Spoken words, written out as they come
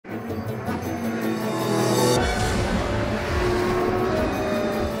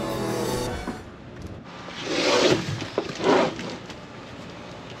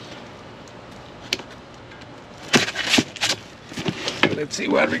let's see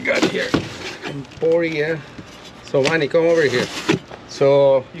what we got here. Emporia. So Manny, come over here.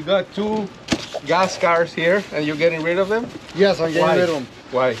 So you got 2 gas cars here and you're getting rid of them? Yes, I'm getting rid of them.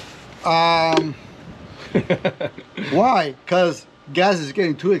 Why? Why? Because gas is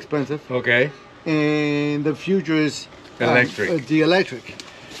getting too expensive. Okay. And the future is electric. The electric.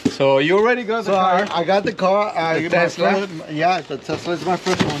 So you already got the car? I got the car. The Tesla? Yeah, the Tesla is my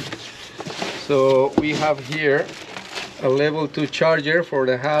first one. So we have here a level 2 charger for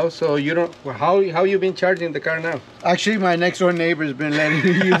the house. So you don't, how you been charging the car now? Actually, my next door neighbor's been letting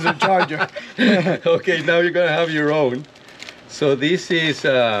me use a charger. Okay, now you're gonna have your own. So this is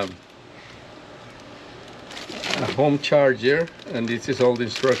a home charger, and this is all the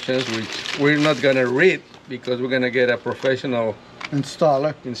instructions, which we're not gonna read because we're gonna get a professional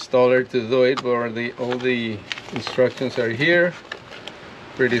installer to do it. But all the instructions are here.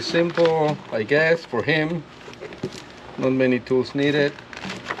 Pretty simple, I guess, for him. Not many tools needed.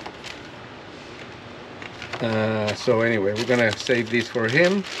 So anyway, we're gonna save this for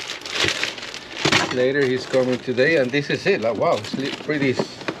him. Later he's coming today, and this is it. Like, wow, it's a pretty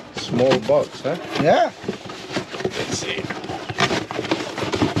small box, huh? Yeah. Let's see.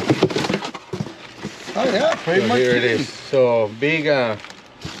 Oh yeah, pretty much. Here it is. So big,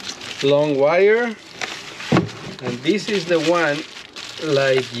 long wire, and this is the one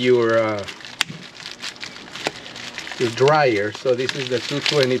like your dryer. So this is the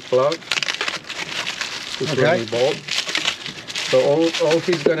 220 plug, 220 volt. So all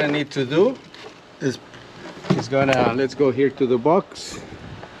he's gonna need to do is he's gonna, let's go here to the box.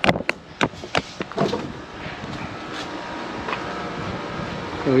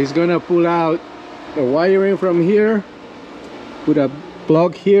 So he's gonna pull out the wiring from here, put a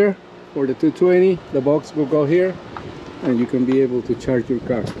plug here for the 220. The box will go here, and you can be able to charge your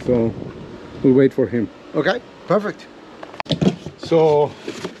car. So we'll wait for him. Okay, perfect. So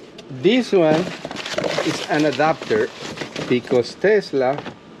this one is an adapter because Tesla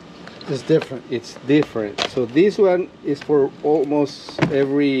is different. It's different. So this one is for almost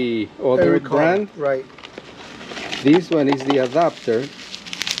every other brand. Right. This one is the adapter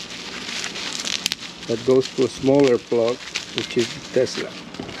that goes to a smaller plug, which is Tesla.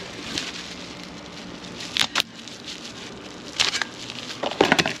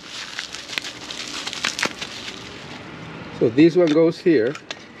 So this one goes here.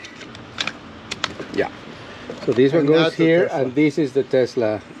 Yeah. So this one goes here, and this is the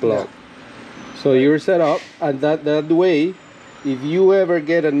Tesla plug. Yeah. So you're set up, and that way, if you ever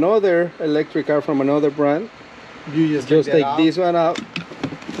get another electric car from another brand, you just take this one out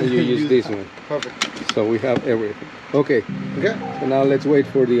and you use this one. Perfect. So we have everything. Okay. Okay. So now let's wait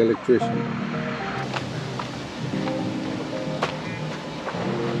for the electrician.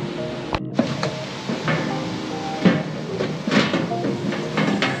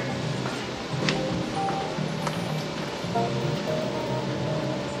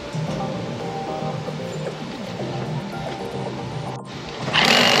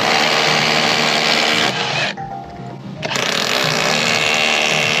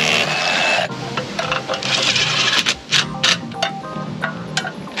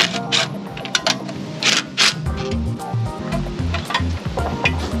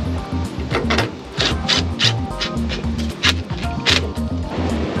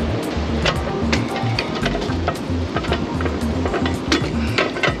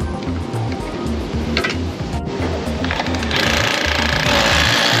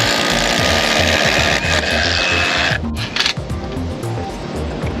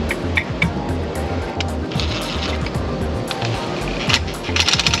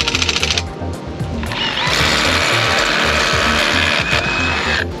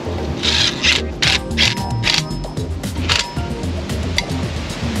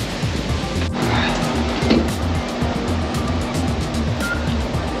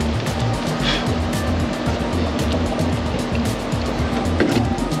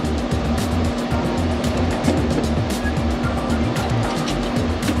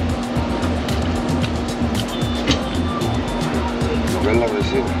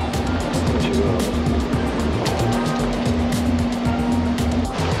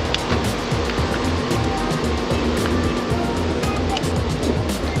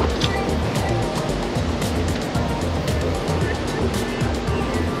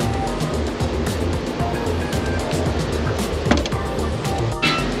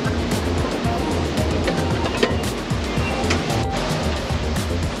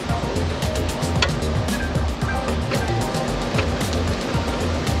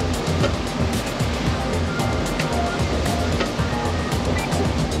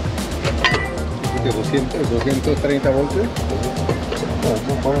 De 230 voltios.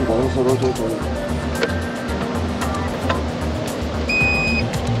 It's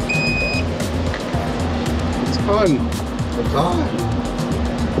on. It's on.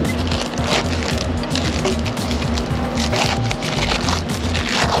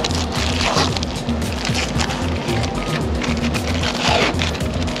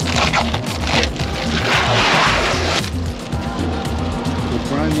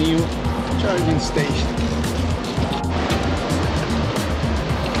 Brand new charging station.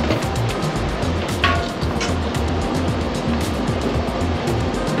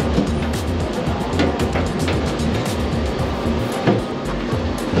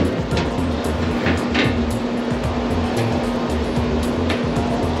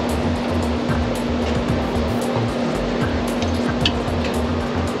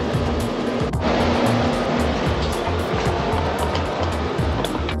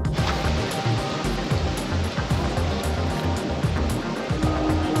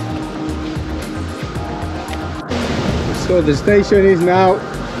 So the station is now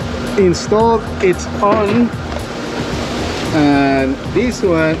installed, it's on, and this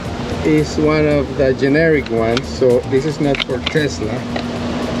one is one of the generic ones, so this is not for Tesla.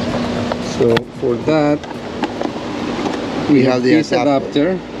 So for that we have this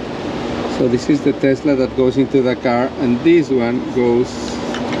adapter. So this is the Tesla that goes into the car, and this one goes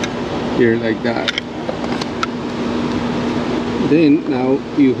here like that. Then now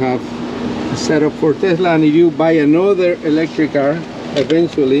you have setup for Tesla, and if you buy another electric car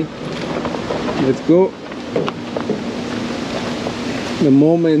eventually, let's go, the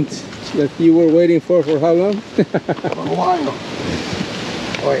moment that you were waiting for how long? For a while.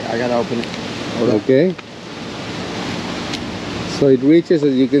 Oh, wait, I gotta open it. Okay, so it reaches,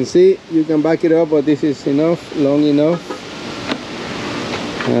 as you can see, you can back it up, but this is enough, long enough,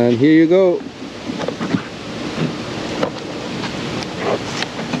 and here you go.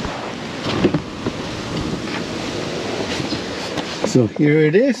 So here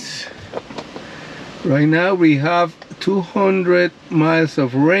it is. Right now we have 200 miles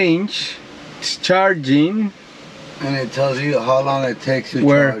of range. It's charging. And it tells you how long it takes to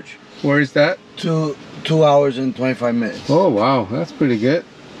charge. Where is that? 2 hours and 25 minutes. Oh wow, that's pretty good.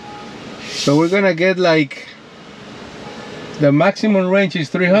 So we're gonna get like, the maximum range is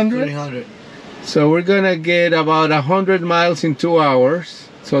 300? 300. So we're gonna get about 100 miles in 2 hours.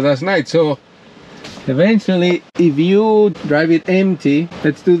 So that's nice. So eventually, if you drive it empty,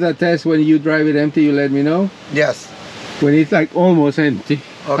 let's do that test. When you drive it empty, you let me know. Yes. When it's like almost empty,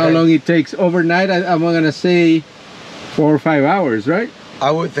 okay. How long it takes overnight? I'm gonna say 4 or 5 hours, right?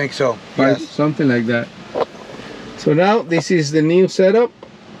 I would think so. Yes. Something like that. So now this is the new setup.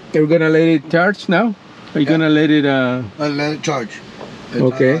 We're gonna let it charge now. Are you gonna let it let it charge. It's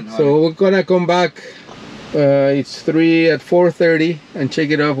okay, so we're gonna come back. It's 4:30 and check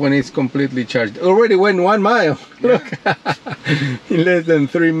it off when it's completely charged. Already went 1 mile. Yeah. Look, in less than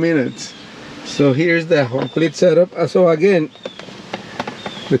 3 minutes. So here's the complete setup. So again,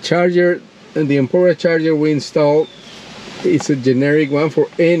 the charger and the Emporia charger we installed, it's a generic one for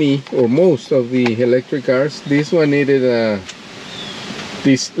any or most of the electric cars. This one needed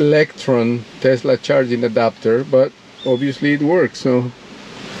this Electron Tesla charging adapter, but obviously it works, so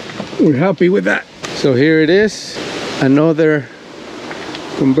we're happy with that. So here it is, another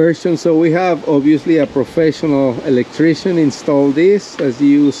conversion. So we have obviously a professional electrician install this, as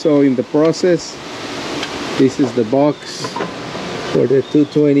you saw in the process. This is the box where the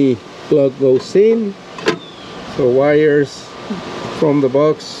 220 plug goes in. So wires from the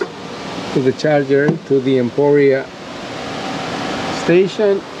box to the charger to the Emporia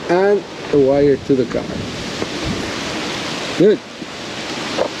station, and the wire to the car. Good.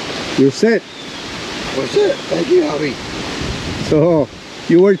 You're set. That's it. Thank you, Javi. So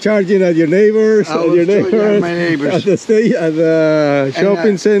you were charging at your neighbors, my neighbors, at the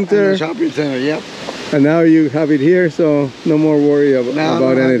shopping center. At the shopping center, yep. And now you have it here, so no more worry about anything. Now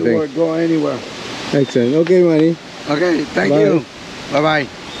I don't have to go anywhere. Excellent. Okay, Manny. Okay, thank you. Bye-bye.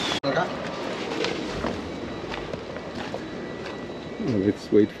 Okay.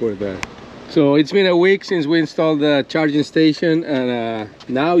 Let's wait for that. So it's been a week since we installed the charging station, and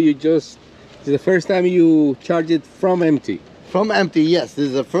now it's the first time you charge it from empty. From empty, yes. This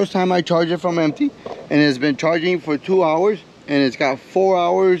is the first time I charge it from empty, and it's been charging for 2 hours, and it's got 4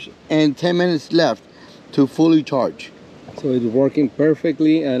 hours and 10 minutes left to fully charge. So it's working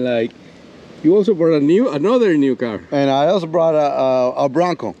perfectly, and like, you also brought another new car. And I also brought a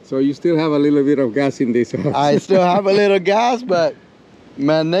Bronco. So you still have a little bit of gas in this house. I still have a little gas, but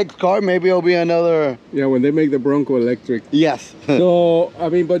my next car, maybe it'll be another. Yeah, when they make the Bronco electric. Yes. So, I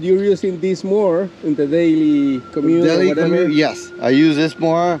mean, but you're using this more in the daily commute or whatever? Commute, yes. I use this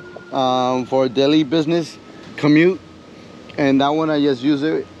more for daily business commute. And that one I just use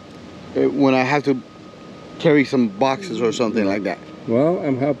it when I have to carry some boxes or something like that. Well,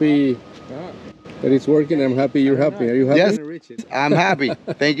 I'm happy that it's working. I'm happy you're happy. Are you happy? Yes, I'm happy.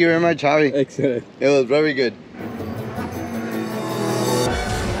 Thank you very much, Javi. Excellent. It was very good.